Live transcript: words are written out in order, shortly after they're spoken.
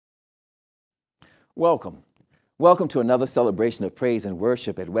Welcome. Welcome to another celebration of praise and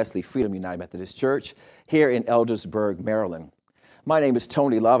worship at Wesley Freedom United Methodist Church here in Eldersburg, Maryland. My name is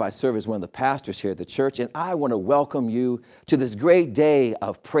Tony Love. I serve as one of the pastors here at the church, and I want to welcome you to this great day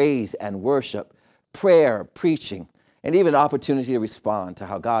of praise and worship, prayer, preaching, and even an opportunity to respond to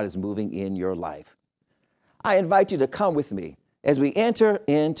how God is moving in your life. I invite you to come with me as we enter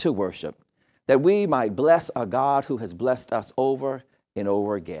into worship, that we might bless a God who has blessed us over and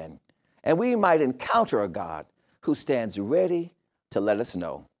over again, and we might encounter a God who stands ready to let us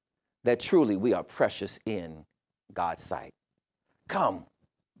know that truly we are precious in God's sight. Come,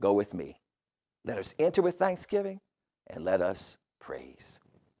 go with me. Let us enter with thanksgiving and let us praise.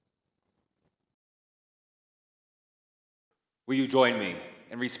 Will you join me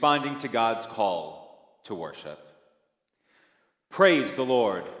in responding to God's call to worship? Praise the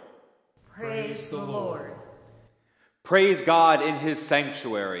Lord. Praise the Lord. Praise God in his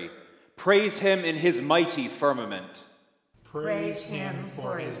sanctuary. Praise him in his mighty firmament. Praise him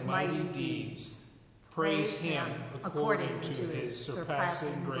for his mighty deeds. Praise him according to his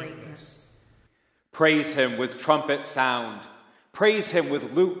surpassing greatness. Praise him with trumpet sound. Praise him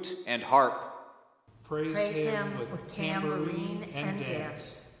with lute and harp. Praise him with tambourine and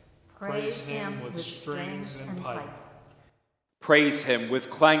dance. Praise him with strings and pipe. Praise him with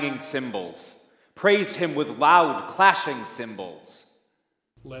clanging cymbals. Praise him with loud clashing cymbals.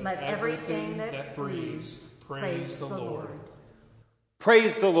 Let everything that breathes praise the Lord.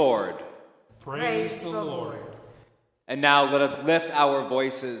 Praise the Lord. Praise the Lord. And now let us lift our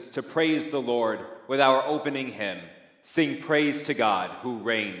voices to praise the Lord with our opening hymn. Sing praise to God who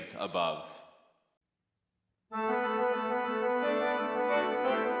reigns above.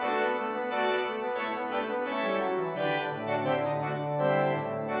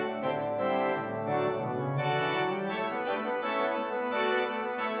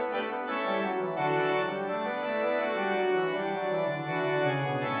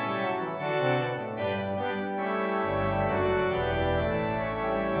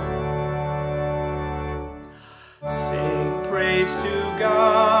 Sing praise to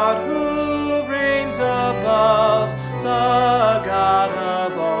God who reigns above, the God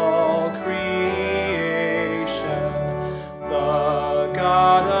of all creation, the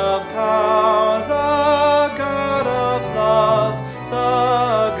God of power, the God of love,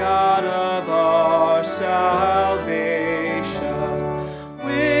 the God of our salvation.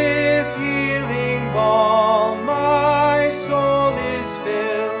 With healing balm my soul is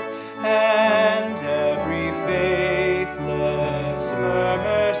filled, and every faithless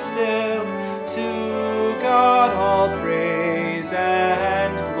murmur stilled. To God all praise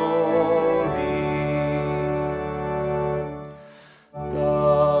and glory.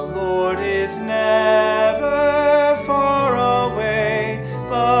 The Lord is never far away,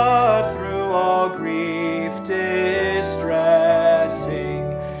 but through all grief distressing,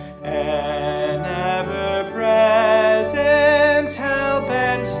 an ever-present help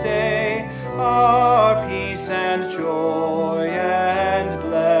and stay, our peace and joy and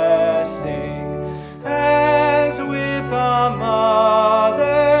blessing. As with a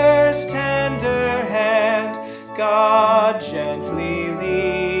mother's tender hand, God gently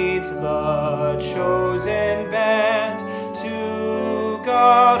leads the chosen band. To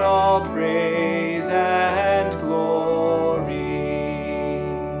God all praise and glory.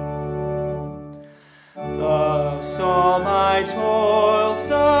 The psalm I toil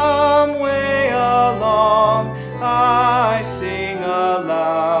some way along, I sing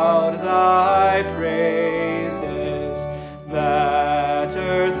aloud thy praises, that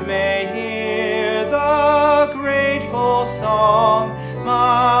earth may hear the grateful song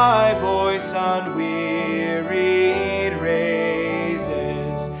my voice unwearied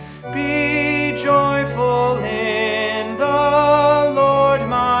raises. Be joyful in the Lord,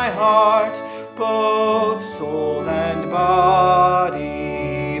 my heart, both soul and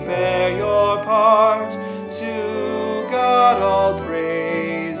body bear your part. To God all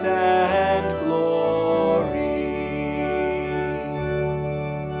praise and glory.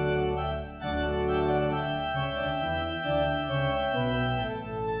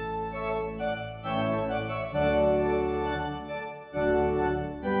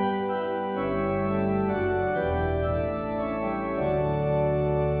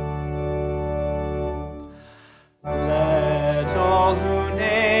 Let all who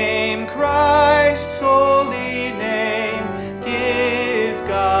name Christ's holy name give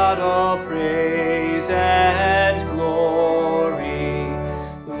God all praise and glory.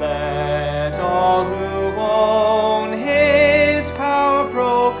 Let all who own his power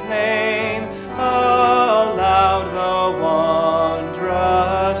proclaim aloud the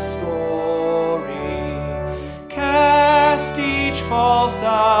wondrous story. false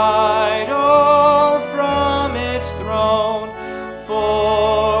idol from its throne.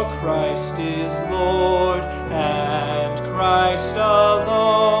 For Christ is Lord, and Christ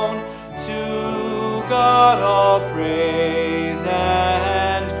alone. To God all praise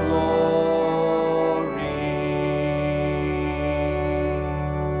and glory.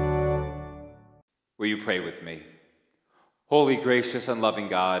 Will you pray with me? Holy, gracious, and loving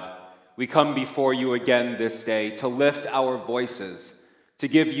God, we come before you again this day to lift our voices, to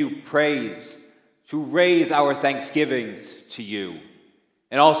give you praise, to raise our thanksgivings to you,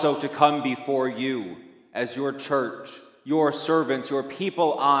 and also to come before you as your church, your servants, your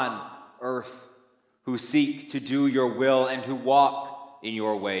people on earth, who seek to do your will and who walk in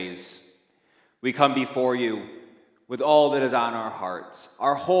your ways. We come before you with all that is on our hearts,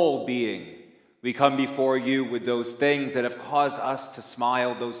 our whole being. We come before you with those things that have caused us to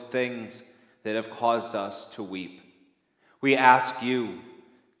smile, those things that have caused us to weep. We ask you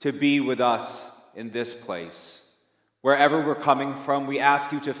to be with us in this place. Wherever we're coming from, we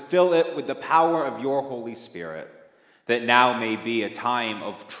ask you to fill it with the power of your Holy Spirit, that now may be a time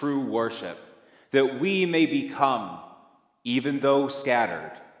of true worship, that we may become, even though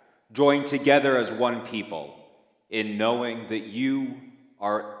scattered, joined together as one people in knowing that you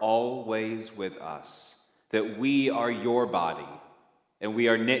are always with us, that we are your body, and we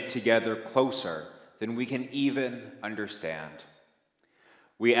are knit together closer than we can even understand.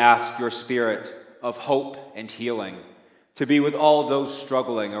 We ask your spirit of hope and healing to be with all those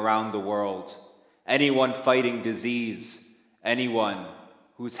struggling around the world, anyone fighting disease, anyone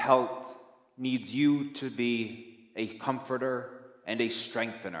whose health needs you to be a comforter and a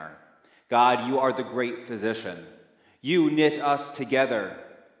strengthener. God, you are the great physician. You knit us together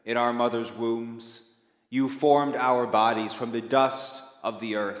in our mother's wombs. You formed our bodies from the dust of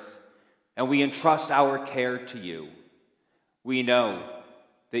the earth, and we entrust our care to you. We know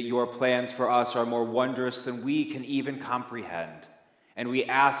that your plans for us are more wondrous than we can even comprehend, and we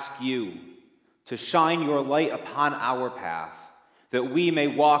ask you to shine your light upon our path, that we may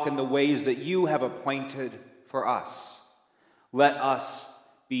walk in the ways that you have appointed for us. Let us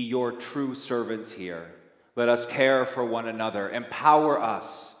be your true servants here. Let us care for one another. Empower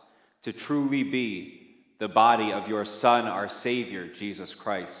us to truly be the body of your Son, our Savior, Jesus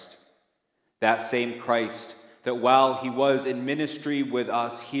Christ. That same Christ that while he was in ministry with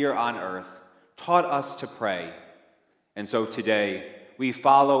us here on earth, taught us to pray. And so today, we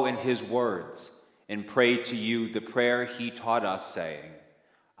follow in his words and pray to you the prayer he taught us, saying,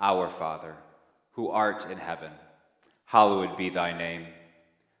 Our Father, who art in heaven, hallowed be thy name.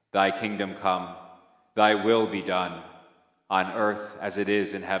 Thy kingdom come, thy will be done, on earth as it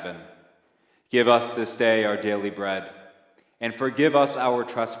is in heaven. Give us this day our daily bread, and forgive us our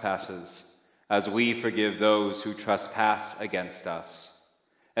trespasses, as we forgive those who trespass against us.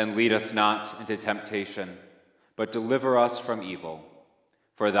 And lead us not into temptation, but deliver us from evil.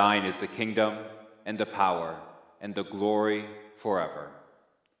 For thine is the kingdom, and the power, and the glory forever.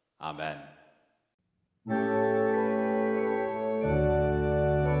 Amen.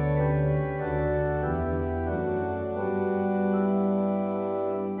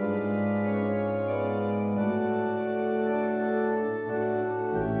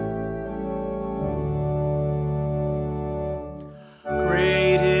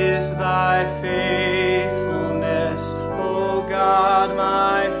 Thy faithfulness, O God,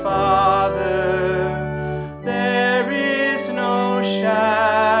 my Father, there is no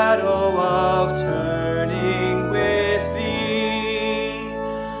shadow of turning with thee.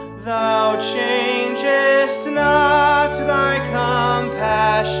 Thou changest not, thy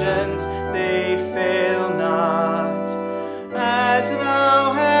compassions, they fail not. As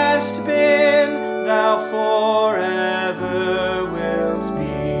thou hast been, thou forever wilt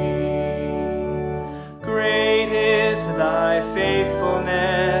be. Thy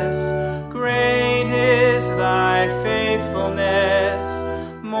faithfulness, great is thy faithfulness.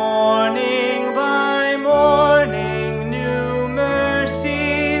 Morning by morning, new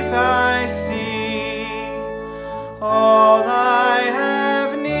mercies I see. All I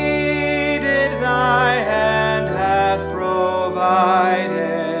have needed, thy hand hath provided.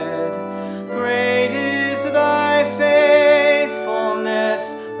 Great is thy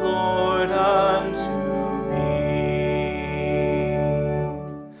faithfulness, Lord, unto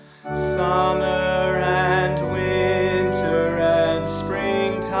summer and winter and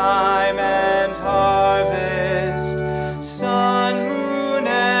springtime and harvest, sun, moon,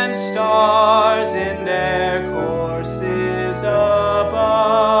 and stars in their courses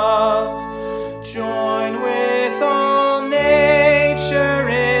above, join with all nature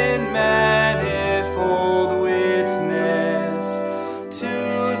in manifold witness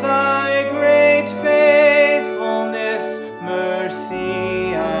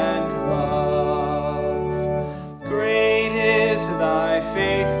thy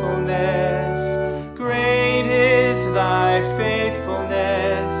faithfulness. Great is thy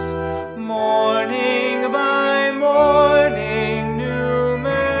faithfulness. Morning by morning, new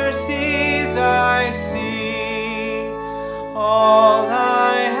mercies I see. All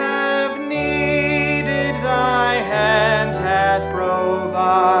I have needed, thy hand hath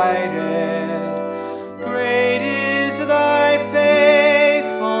provided. Great is thy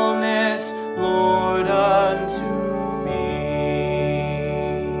faithfulness, Lord, unto me.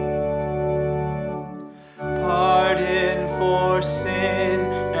 Pardon for sin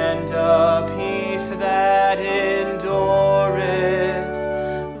and a peace that endureth,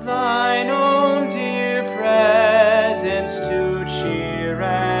 thine own dear presence to cheer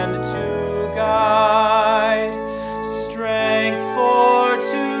and to guide, strength for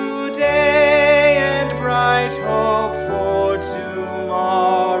today and bright hope for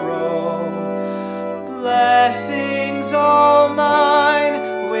tomorrow, blessings all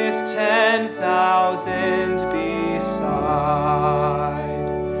mine with 10,000 beside.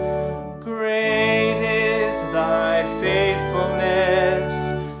 Great is thy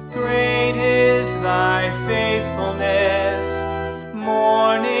faithfulness, great is thy faithfulness.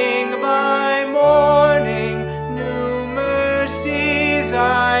 Morning by morning, new mercies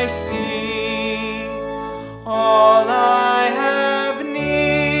I see. All I have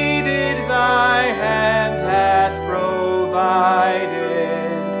needed, thy hand hath provided.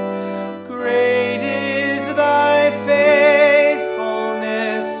 Great is thy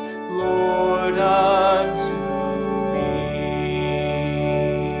faithfulness, Lord, unto me.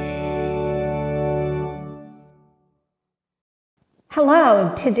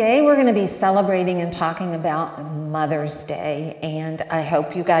 Hello, today we're going to be celebrating and talking about Mother's Day, and I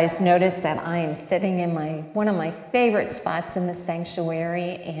hope you guys noticed that I am sitting in one of my favorite spots in the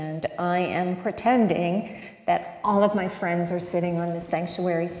sanctuary, and I am pretending that all of my friends are sitting on the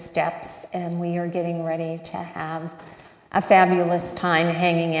sanctuary steps, and we are getting ready to have a fabulous time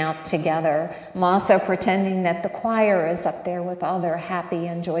hanging out together. I'm also pretending that the choir is up there with all their happy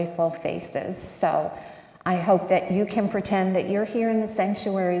and joyful faces. So I hope that you can pretend that you're here in the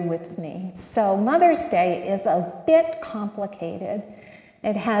sanctuary with me. So Mother's Day is a bit complicated.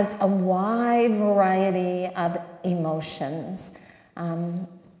 It has a wide variety of emotions.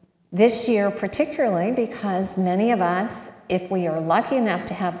 This year particularly, because many of us, if we are lucky enough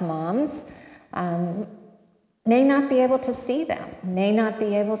to have moms, may not be able to see them, may not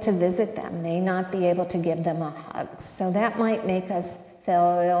be able to visit them, may not be able to give them a hug. So that might make us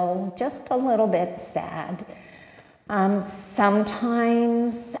feel just a little bit sad.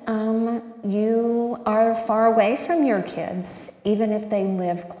 Sometimes you are far away from your kids, even if they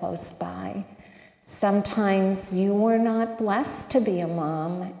live close by. Sometimes you were not blessed to be a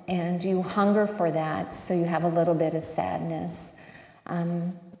mom, and you hunger for that, so you have a little bit of sadness.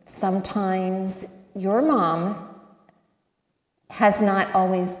 Sometimes your mom has not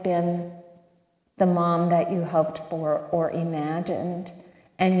always been the mom that you hoped for or imagined,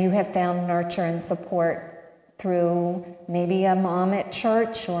 and you have found nurture and support through maybe a mom at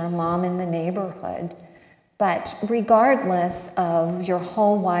church or a mom in the neighborhood. But regardless of your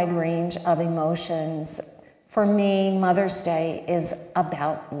whole wide range of emotions, for me, Mother's Day is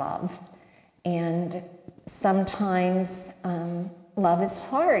about love. And sometimes love is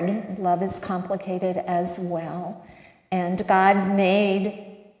hard. Love is complicated as well. And God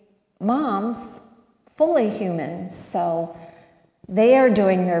made moms fully human, so they are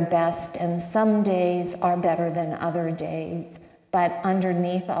doing their best, and some days are better than other days. But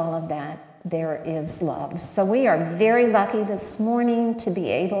underneath all of that, there is love. So we are very lucky this morning to be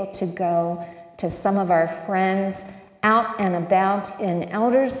able to go to some of our friends out and about in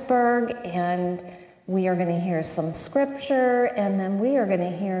Eldersburg, and we are going to hear some scripture, and then we are going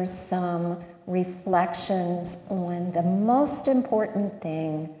to hear some reflections on the most important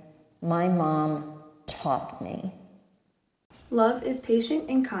thing my mom taught me. Love is patient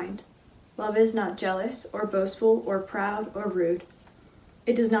and kind. Love is not jealous or boastful or proud or rude.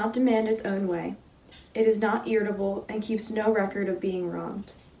 It does not demand its own way. It is not irritable and keeps no record of being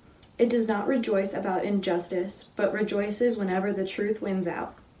wronged. It does not rejoice about injustice, but rejoices whenever the truth wins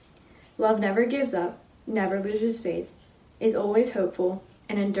out. Love never gives up, never loses faith, is always hopeful,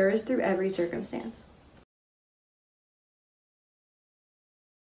 and endures through every circumstance.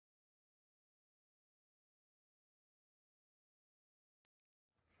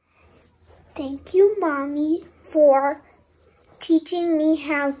 Thank you, Mommy, for teaching me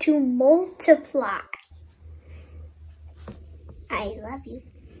how to multiply. I love you.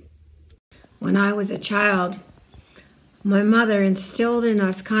 When I was a child, my mother instilled in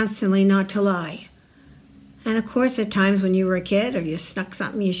us constantly not to lie. And of course, at times when you were a kid, or you snuck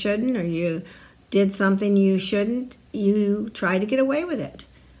something you shouldn't, or you did something you shouldn't, you tried to get away with it.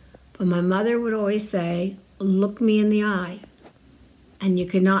 But my mother would always say, look me in the eye. And you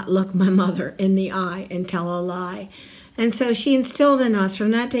could not look my mother in the eye and tell a lie. And so she instilled in us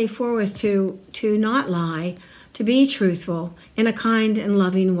from that day forward to not lie, to be truthful in a kind and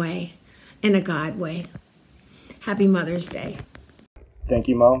loving way, in a God way. Happy Mother's Day. Thank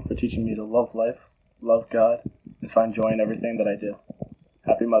you, Mom, for teaching me to love life, love God, and find joy in everything that I do.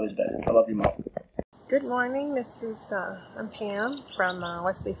 Happy Mother's Day. I love you, Mom. Good morning. This is I'm Pam from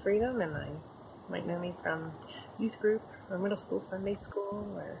Wesley Freedom, and you might know me from youth group or middle school, Sunday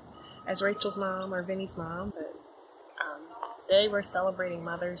school, or as Rachel's mom or Vinny's mom. But today we're celebrating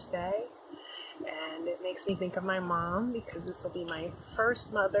Mother's Day, and it makes me think of my mom because this will be my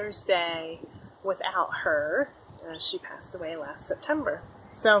first Mother's Day without her. She passed away last September.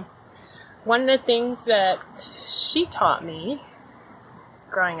 So one of the things that she taught me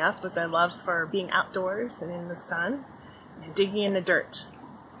growing up was a love for being outdoors and in the sun and digging in the dirt.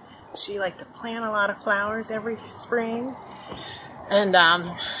 She liked to plant a lot of flowers every spring, and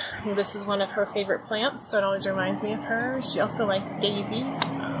this is one of her favorite plants, so it always reminds me of her. She also liked daisies,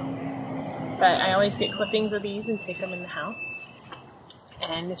 but I always get clippings of these and take them in the house.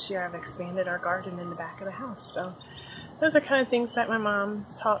 And this year I've expanded our garden in the back of the house. So those are kind of things that my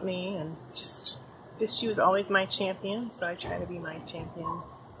mom's taught me, and just she was always my champion, so I try to be my champion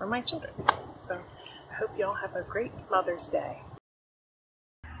for my children. So I hope you all have a great Mother's Day.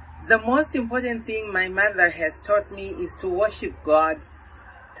 The most important thing my mother has taught me is to worship God,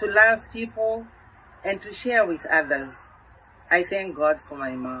 to love people, and to share with others. I thank God for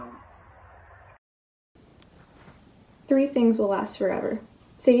my mom. 3 things will last forever: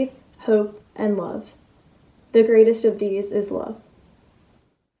 faith, hope, and love. The greatest of these is love.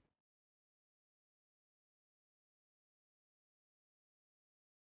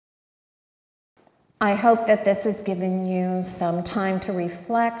 I hope that this has given you some time to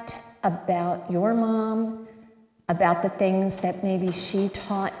reflect about your mom, about the things that maybe she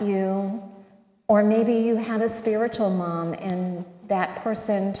taught you, or maybe you had a spiritual mom and that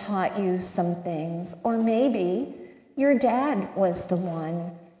person taught you some things, or maybe your dad was the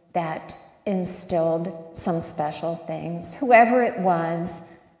one that instilled some special things. Whoever it was,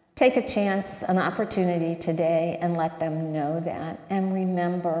 take a chance, an opportunity today, and let them know that. And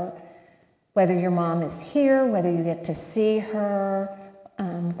remember, whether your mom is here, whether you get to see her,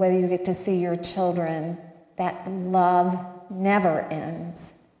 whether you get to see your children, that love never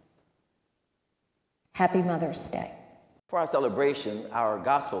ends. Happy Mother's Day. For our celebration, our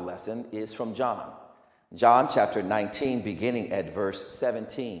gospel lesson is from John. John chapter 19, beginning at verse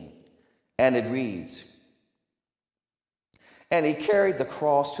 17. And it reads, "And he carried the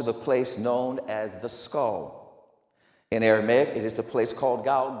cross to the place known as the skull. In Aramaic, it is the place called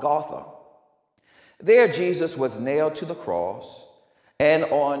Golgotha. There Jesus was nailed to the cross, and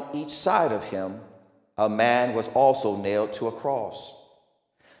on each side of him a man was also nailed to a cross.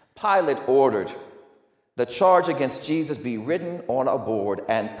 Pilate ordered the charge against Jesus be written on a board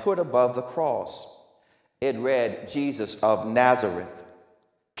and put above the cross. It read, Jesus of Nazareth,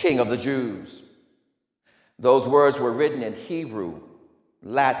 King of the Jews. Those words were written in Hebrew,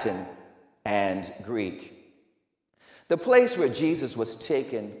 Latin, and Greek. The place where Jesus was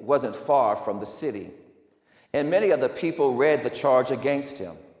taken wasn't far from the city, and many of the people read the charge against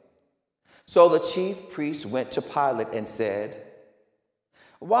him. So the chief priests went to Pilate and said,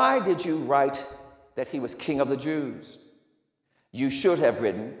 "Why did you write that he was King of the Jews? You should have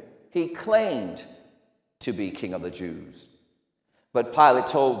written, he claimed to be King of the Jews." But Pilate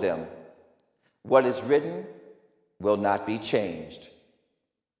told them, "What is written will not be changed."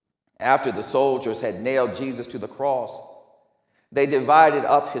 After the soldiers had nailed Jesus to the cross, they divided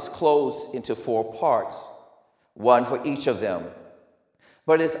up his clothes into 4 parts, one for each of them.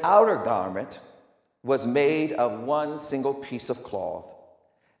 But his outer garment was made of one single piece of cloth,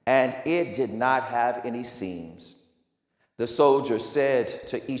 and it did not have any seams. The soldiers said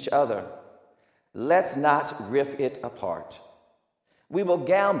to each other, "Let's not rip it apart. We will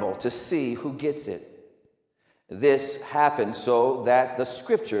gamble to see who gets it." This happened so that the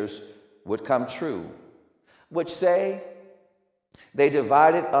scriptures would come true, which say, "They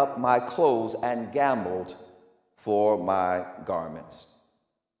divided up my clothes and gambled for my garments."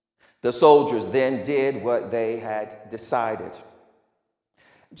 The soldiers then did what they had decided.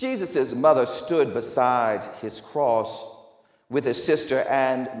 Jesus' mother stood beside his cross with his sister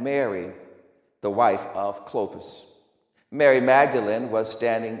and Mary, the wife of Clopas. Mary Magdalene was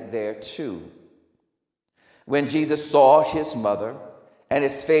standing there too. When Jesus saw his mother and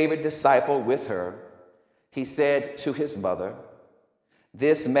his favorite disciple with her, he said to his mother,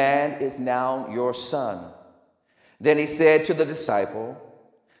 "This man is now your son." Then he said to the disciple,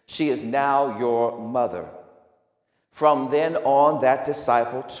 "She is now your mother." From then on, that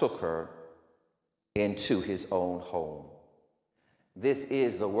disciple took her into his own home. This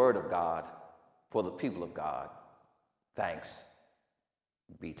is the word of God for the people of God. Thanks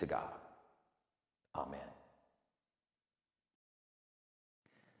be to God. Amen.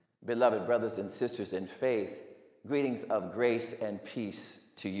 Beloved brothers and sisters in faith, greetings of grace and peace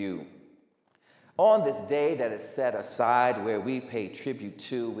to you. On this day that is set aside where we pay tribute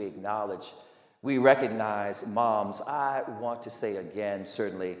to, we acknowledge, we recognize moms, I want to say again,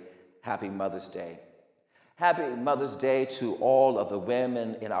 certainly, Happy Mother's Day. Happy Mother's Day to all of the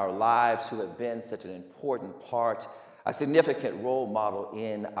women in our lives who have been such an important part, a significant role model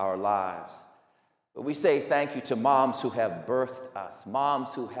in our lives. We say thank you to moms who have birthed us,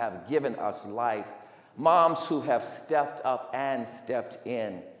 moms who have given us life, moms who have stepped up and stepped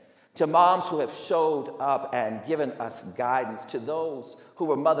in, to moms who have showed up and given us guidance, to those who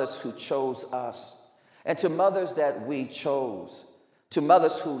were mothers who chose us, and to mothers that we chose, to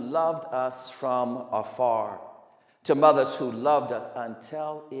mothers who loved us from afar, to mothers who loved us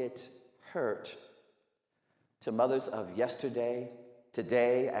until it hurt, to mothers of yesterday,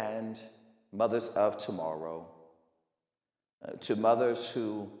 today, and mothers of tomorrow, to mothers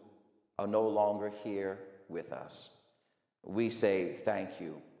who are no longer here with us. We say thank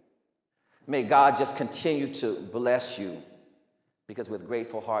you. May God just continue to bless you, because with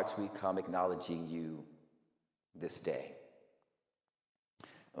grateful hearts we come acknowledging you this day.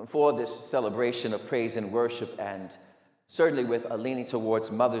 For this celebration of praise and worship, and certainly with a leaning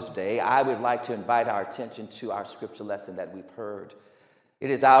towards Mother's Day, I would like to invite our attention to our scripture lesson that we've heard. It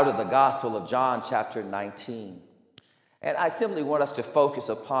is out of the Gospel of John, chapter 19. And I simply want us to focus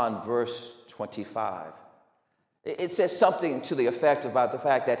upon verse 25. It says something to the effect about the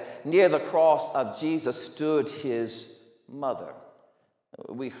fact that near the cross of Jesus stood his mother.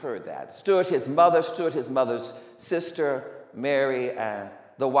 We heard that. Stood his mother's sister, Mary, and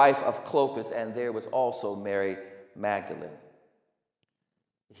the wife of Clopas, and there was also Mary Magdalene.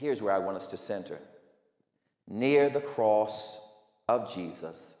 Here's where I want us to center. Near the cross of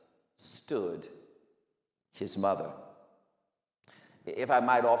Jesus stood his mother. If I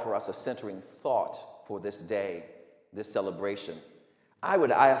might offer us a centering thought for this day, this celebration, I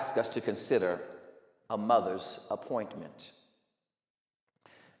would ask us to consider a mother's appointment.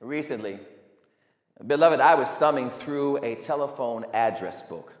 Recently, beloved, I was thumbing through a telephone address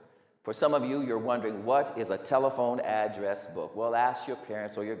book. For some of you, you're wondering, what is a telephone address book? Well, ask your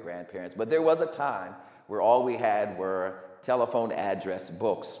parents or your grandparents. But there was a time where all we had were telephone address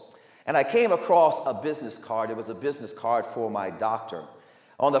books. And I came across a business card. It was a business card for my doctor.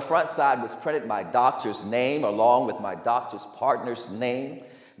 On the front side was printed my doctor's name along with my doctor's partner's name.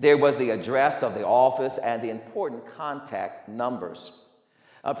 There was the address of the office and the important contact numbers.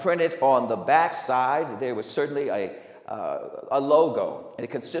 Printed on the back side, there was certainly a logo. And it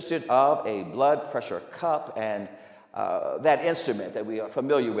consisted of a blood pressure cup and that instrument that we are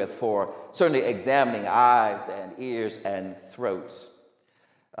familiar with for certainly examining eyes and ears and throats.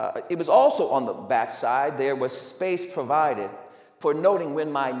 It was also on the back side, there was space provided for noting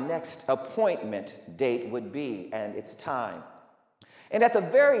when my next appointment date would be and its time. And at the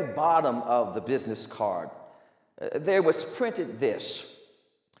very bottom of the business card, there was printed this: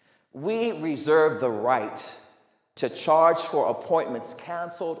 "We reserve the right to charge for appointments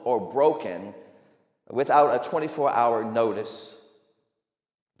canceled or broken without a 24-hour notice."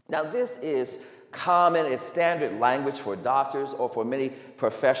 Now, this is common, it's standard language for doctors or for many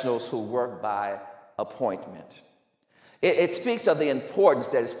professionals who work by appointment. It speaks of the importance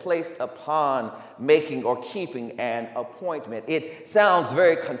that is placed upon making or keeping an appointment. It sounds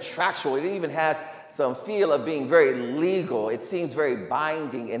very contractual. It even has some feel of being very legal. It seems very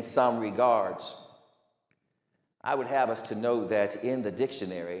binding in some regards. I would have us to know that in the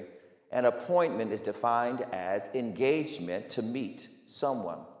dictionary, an appointment is defined as engagement to meet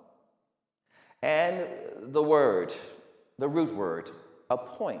someone. And the root word,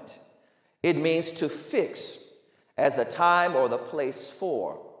 appoint, it means to fix as the time or the place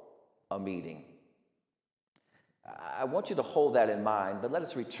for a meeting. I want you to hold that in mind, but let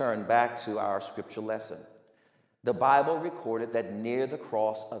us return back to our scripture lesson. The Bible recorded that near the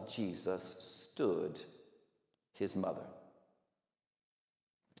cross of Jesus stood his mother.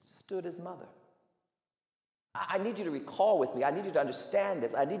 Stood his mother. I need you to recall with me. I need you to understand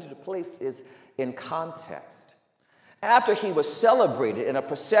this. I need you to place this in context. After he was celebrated in a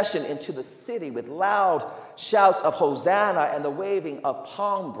procession into the city with loud shouts of Hosanna and the waving of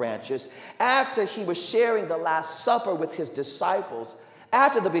palm branches, after he was sharing the Last Supper with his disciples,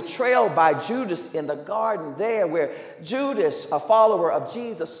 after the betrayal by Judas in the garden there, where Judas, a follower of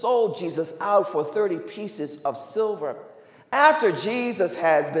Jesus, sold Jesus out for 30 pieces of silver, after Jesus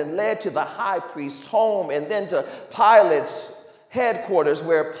has been led to the high priest's home and then to Pilate's headquarters,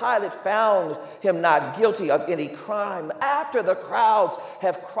 where Pilate found him not guilty of any crime, after the crowds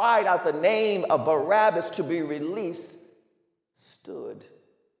have cried out the name of Barabbas to be released, stood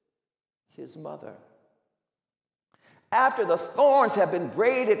his mother. After the thorns have been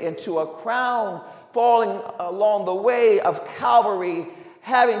braided into a crown, falling along the way of Calvary,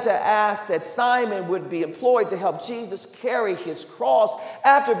 having to ask that Simon would be employed to help Jesus carry his cross,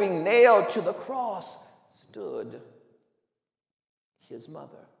 after being nailed to the cross, stood his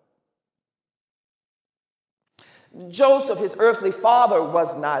mother. Joseph, his earthly father,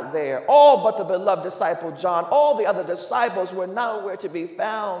 was not there. All but the beloved disciple John, all the other disciples were nowhere to be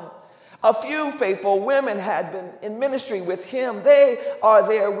found. A few faithful women had been in ministry with him. They are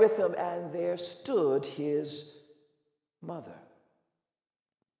there with him, and there stood his mother.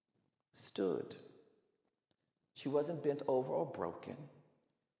 Stood. She wasn't bent over or broken.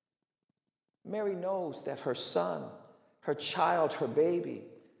 Mary knows that her son, her child, her baby,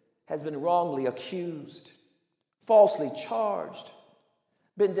 has been wrongly accused, falsely charged,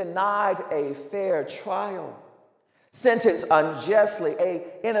 been denied a fair trial, sentenced unjustly, an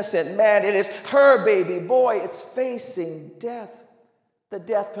innocent man. It is her baby boy is facing death, the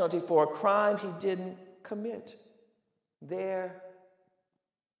death penalty for a crime he didn't commit. There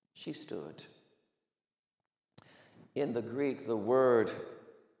she stood. In the Greek, the word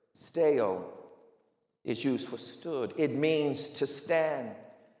steo is used for stood. It means to stand,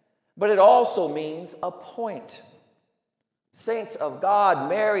 but it also means appoint. Saints of God,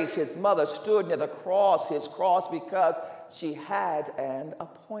 Mary, his mother, stood near the cross, his cross, because she had an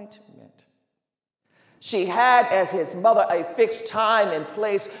appointment. She had, as his mother, a fixed time and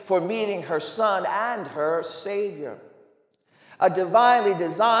place for meeting her son and her Savior. A divinely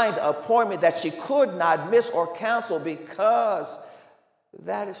designed appointment that she could not miss or cancel, because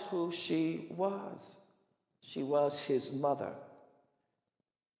that is who she was. She was his mother.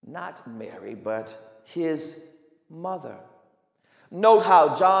 Not Mary, but his mother. Note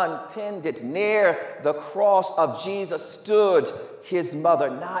how John penned it. Near the cross of Jesus stood his mother,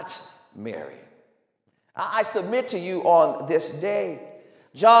 not Mary. I submit to you on this day,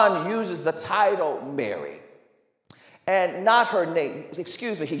 John uses the title Mary and not her name.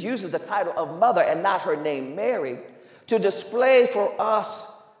 He uses the title of mother and not her name Mary to display for us,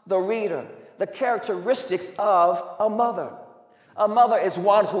 the reader, the characteristics of a mother. A mother is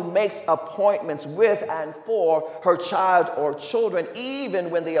one who makes appointments with and for her child or children, even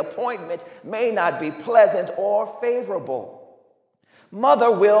when the appointment may not be pleasant or favorable.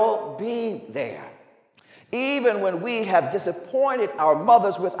 Mother will be there. Even when we have disappointed our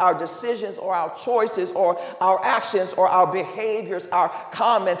mothers with our decisions or our choices or our actions or our behaviors, our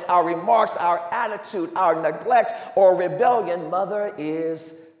comments, our remarks, our attitude, our neglect or rebellion, mother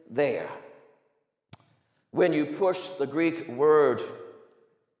is there. When you push the Greek word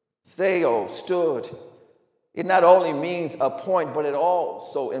steo, stood, it not only means appoint, but it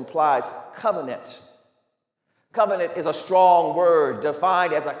also implies covenant. Covenant is a strong word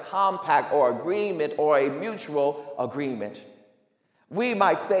defined as a compact or agreement or a mutual agreement. We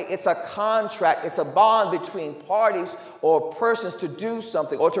might say it's a contract, it's a bond between parties or persons to do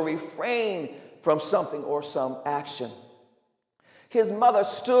something or to refrain from something or some action. His mother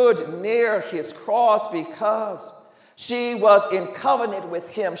stood near his cross because she was in covenant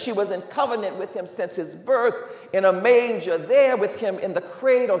with him. She was in covenant with him since his birth in a manger, there with him in the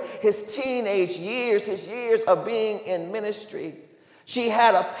cradle, his teenage years, his years of being in ministry. She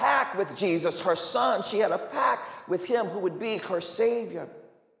had a pact with Jesus, her son. She had a pact with him who would be her Savior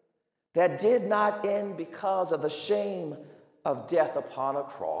that did not end because of the shame of death upon a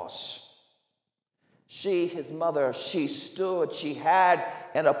cross. She, his mother, she stood. She had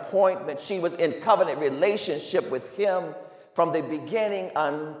an appointment. She was in covenant relationship with him from the beginning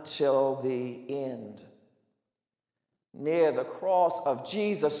until the end. Near the cross of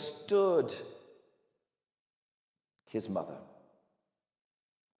Jesus stood his mother.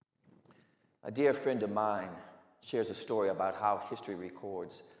 A dear friend of mine shares a story about how history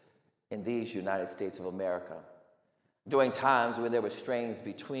records in these United States of America, during times when there were strain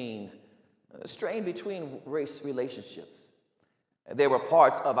between race relationships. There were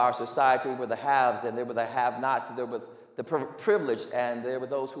parts of our society where the haves and there were the have-nots, and there were the privileged and there were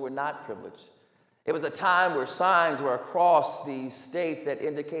those who were not privileged. It was a time where signs were across these states that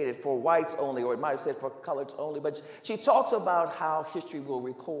indicated for whites only, or it might have said for coloreds only. But she talks about how history will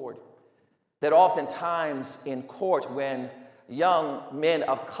record that oftentimes in court, when young men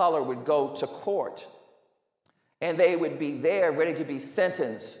of color would go to court, and they would be there ready to be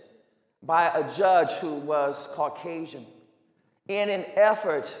sentenced by a judge who was Caucasian, in an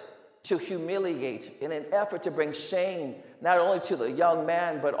effort to humiliate, in an effort to bring shame not only to the young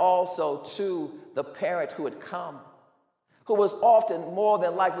man, but also to the parent who had come, who was often more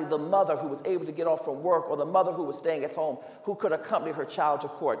than likely the mother who was able to get off from work, or the mother who was staying at home who could accompany her child to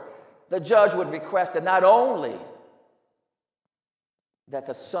court. The judge would request that not only that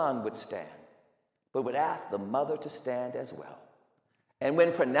the son would stand, but would ask the mother to stand as well. And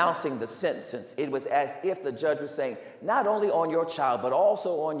when pronouncing the sentence, it was as if the judge was saying, not only on your child, but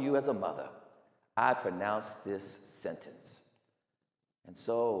also on you as a mother, I pronounce this sentence. And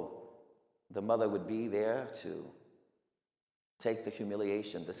so the mother would be there to take the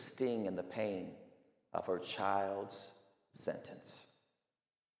humiliation, the sting, and the pain of her child's sentence.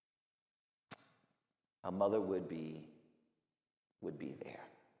 A mother would be there.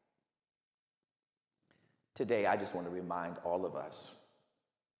 Today, I just want to remind all of us,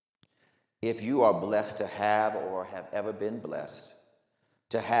 if you are blessed to have or have ever been blessed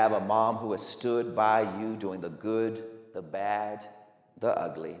to have a mom who has stood by you during the good, the bad, the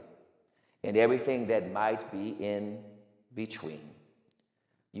ugly, and everything that might be in between,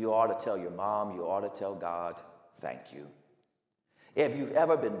 you ought to tell your mom, you ought to tell God, thank you. If you've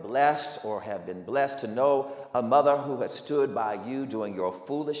ever been blessed or have been blessed to know a mother who has stood by you during your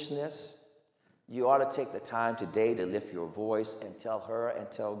foolishness, you ought to take the time today to lift your voice and tell her and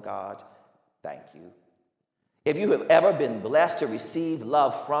tell God, thank you. If you have ever been blessed to receive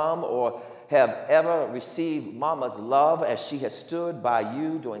love from or have ever received mama's love as she has stood by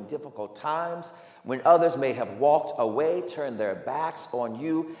you during difficult times, when others may have walked away, turned their backs on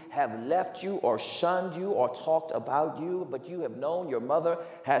you, have left you or shunned you or talked about you, but you have known your mother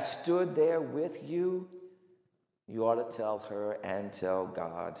has stood there with you, you ought to tell her and tell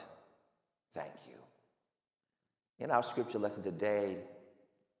God, thank you. In our scripture lesson today,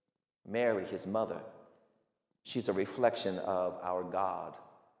 Mary, his mother, she's a reflection of our God,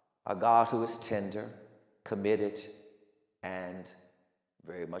 a God who is tender, committed, and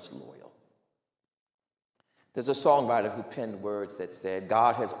very much loyal. There's a songwriter who penned words that said,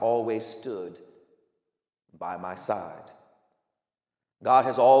 God has always stood by my side. God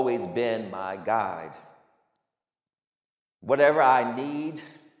has always been my guide. Whatever I need,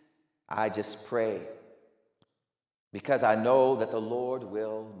 I just pray, because I know that the Lord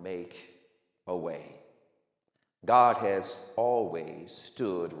will make a way. God has always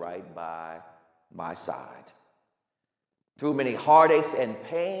stood right by my side. Through many heartaches and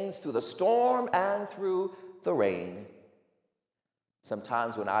pains, through the storm and through the rain.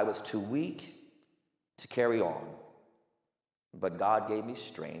 Sometimes when I was too weak to carry on, but God gave me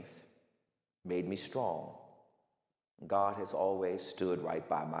strength, made me strong. God has always stood right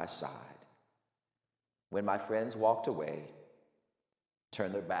by my side. When my friends walked away,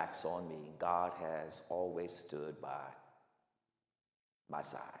 turned their backs on me, God has always stood by my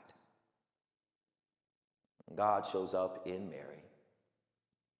side. God shows up in Mary,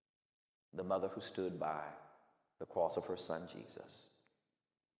 the mother who stood by the cross of her son, Jesus.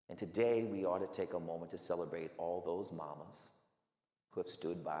 And today we ought to take a moment to celebrate all those mamas who have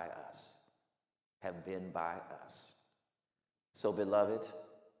stood by us, have been by us. So, beloved,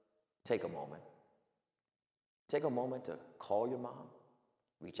 take a moment. Take a moment to call your mom,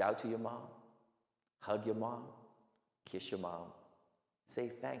 reach out to your mom, hug your mom, kiss your mom. Say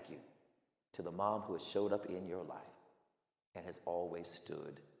thank you to the mom who has showed up in your life and has always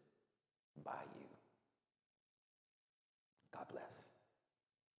stood by you. God bless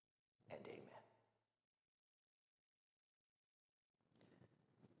and amen.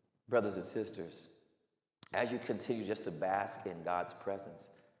 Brothers and sisters, as you continue just to bask in God's presence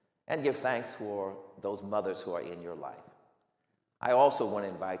and give thanks for those mothers who are in your life, I also want to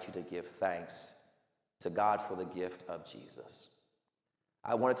invite you to give thanks to God for the gift of Jesus.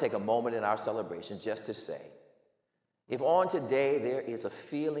 I want to take a moment in our celebration just to say, if on today there is a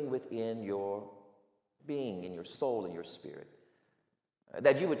feeling within your being, in your soul, in your spirit,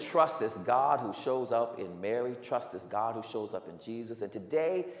 that you would trust this God who shows up in Mary, trust this God who shows up in Jesus, and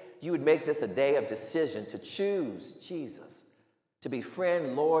today you would make this a day of decision to choose Jesus to be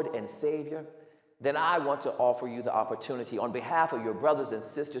friend, Lord, and Savior, then I want to offer you the opportunity on behalf of your brothers and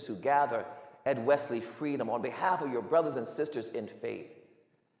sisters who gather at Wesley Freedom, on behalf of your brothers and sisters in faith,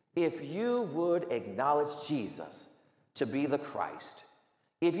 if you would acknowledge Jesus to be the Christ,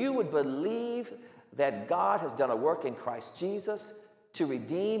 if you would believe that God has done a work in Christ Jesus to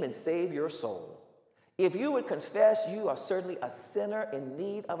redeem and save your soul, if you would confess you are certainly a sinner in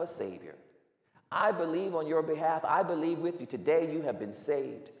need of a Savior, I believe on your behalf, I believe with you today you have been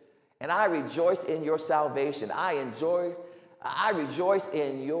saved. And I rejoice in your salvation. I rejoice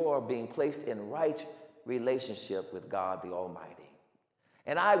in your being placed in right relationship with God the Almighty.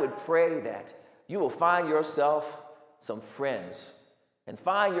 And I would pray that you will find yourself some friends and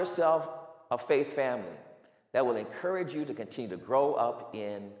find yourself a faith family that will encourage you to continue to grow up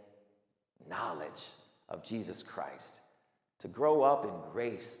in knowledge of Jesus Christ, to grow up in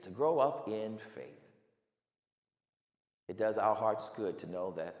grace, to grow up in faith. It does our hearts good to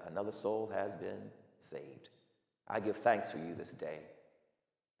know that another soul has been saved. I give thanks for you this day.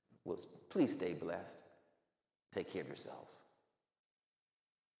 Well, please stay blessed. Take care of yourselves.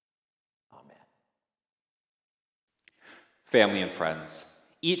 Amen. Family and friends,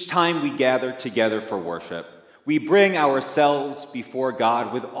 each time we gather together for worship, we bring ourselves before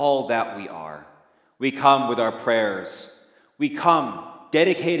God with all that we are. We come with our prayers. We come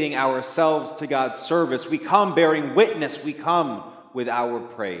dedicating ourselves to God's service. We come bearing witness. We come with our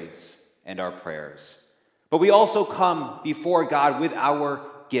praise and our prayers. But we also come before God with our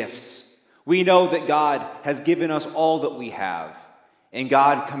gifts. We know that God has given us all that we have, and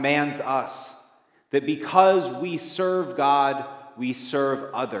God commands us that because we serve God, we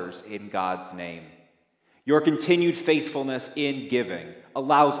serve others in God's name. Your continued faithfulness in giving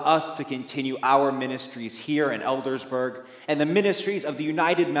allows us to continue our ministries here in Eldersburg and the ministries of the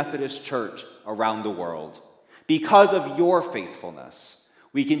United Methodist Church around the world. Because of your faithfulness,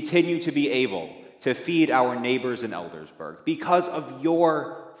 we continue to be able to feed our neighbors in Eldersburg. Because of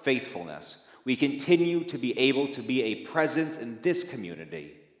your faithfulness, we continue to be able to be a presence in this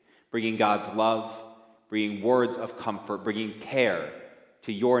community, bringing God's love, bringing words of comfort, bringing care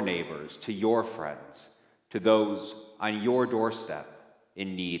to your neighbors, to your friends, to those on your doorstep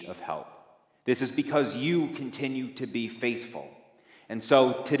in need of help. This is because you continue to be faithful. And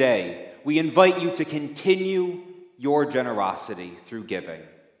so today, we invite you to continue your generosity through giving.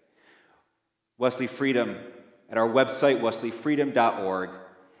 Wesley Freedom, at our website, wesleyfreedom.org,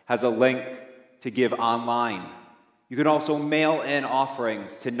 has a link to give online. You can also mail in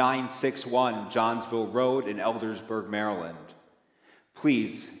offerings to 961 Johnsville Road in Eldersburg, Maryland.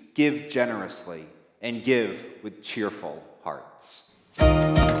 Please give generously and give with cheerful hearts.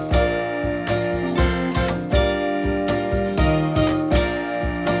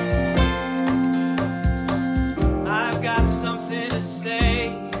 I've got something to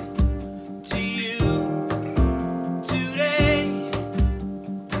say to you today.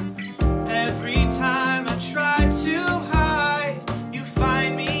 Every time I try to hide, you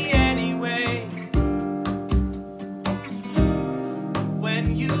find me anyway.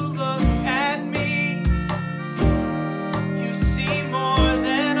 When you look at me, you see more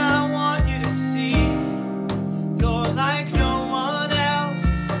than I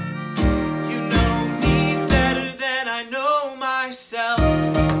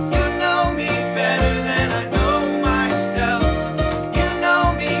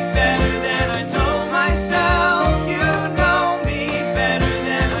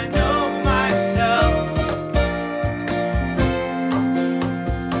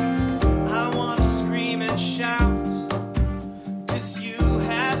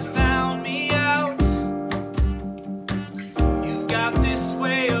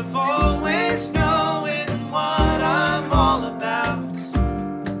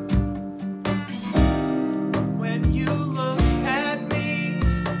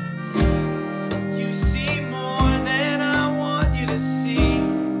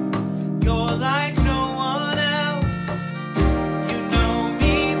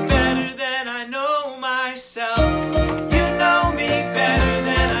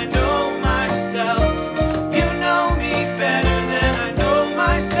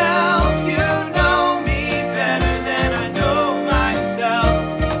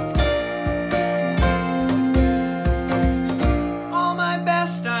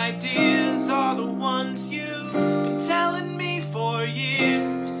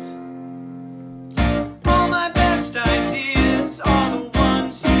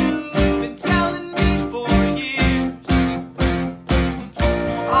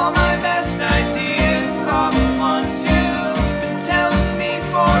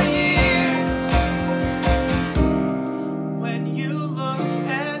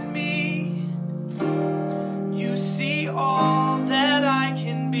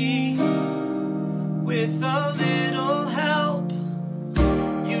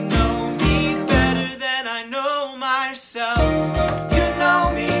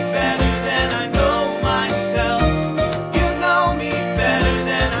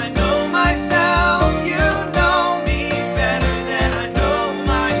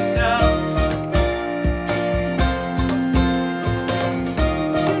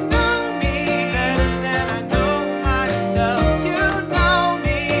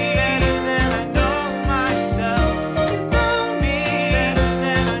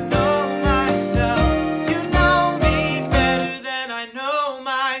know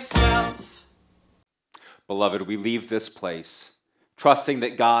myself. Beloved, we leave this place trusting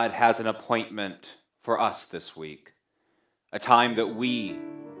that God has an appointment for us this week, a time that we,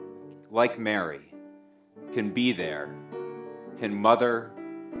 like Mary, can be there, can mother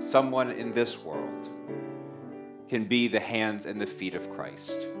someone in this world, can be the hands and the feet of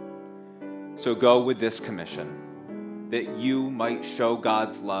Christ. So go with this commission, that you might show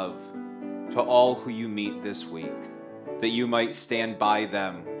God's love to all who you meet this week, that you might stand by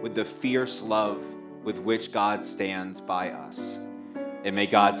them with the fierce love with which God stands by us. And may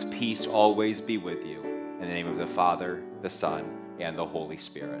God's peace always be with you. In the name of the Father, the Son, and the Holy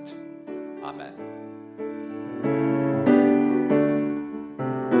Spirit. Amen.